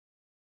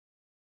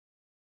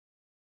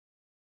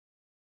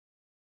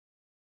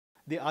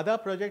The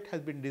Aadhaar project has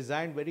been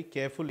designed very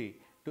carefully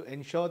to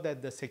ensure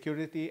that the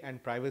security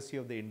and privacy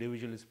of the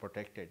individual is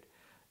protected.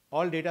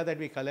 All data that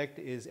we collect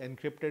is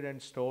encrypted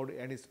and stored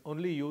and is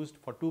only used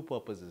for two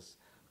purposes,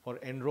 for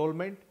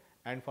enrollment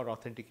and for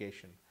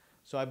authentication.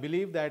 So I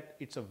believe that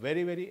it's a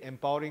very, very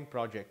empowering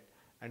project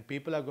and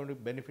people are going to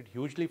benefit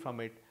hugely from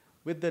it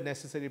with the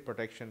necessary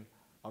protection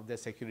of their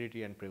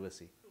security and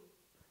privacy.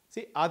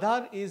 See,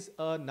 Aadhaar is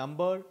a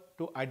number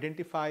to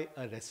identify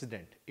a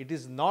resident. It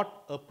is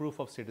not a proof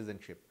of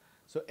citizenship.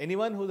 So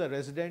anyone who's a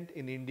resident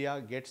in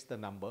India gets the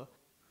number.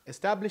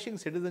 Establishing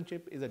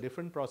citizenship is a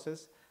different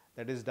process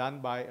that is done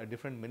by a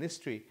different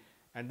ministry,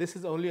 and this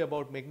is only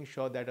about making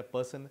sure that a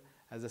person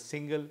has a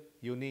single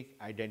unique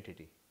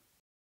identity.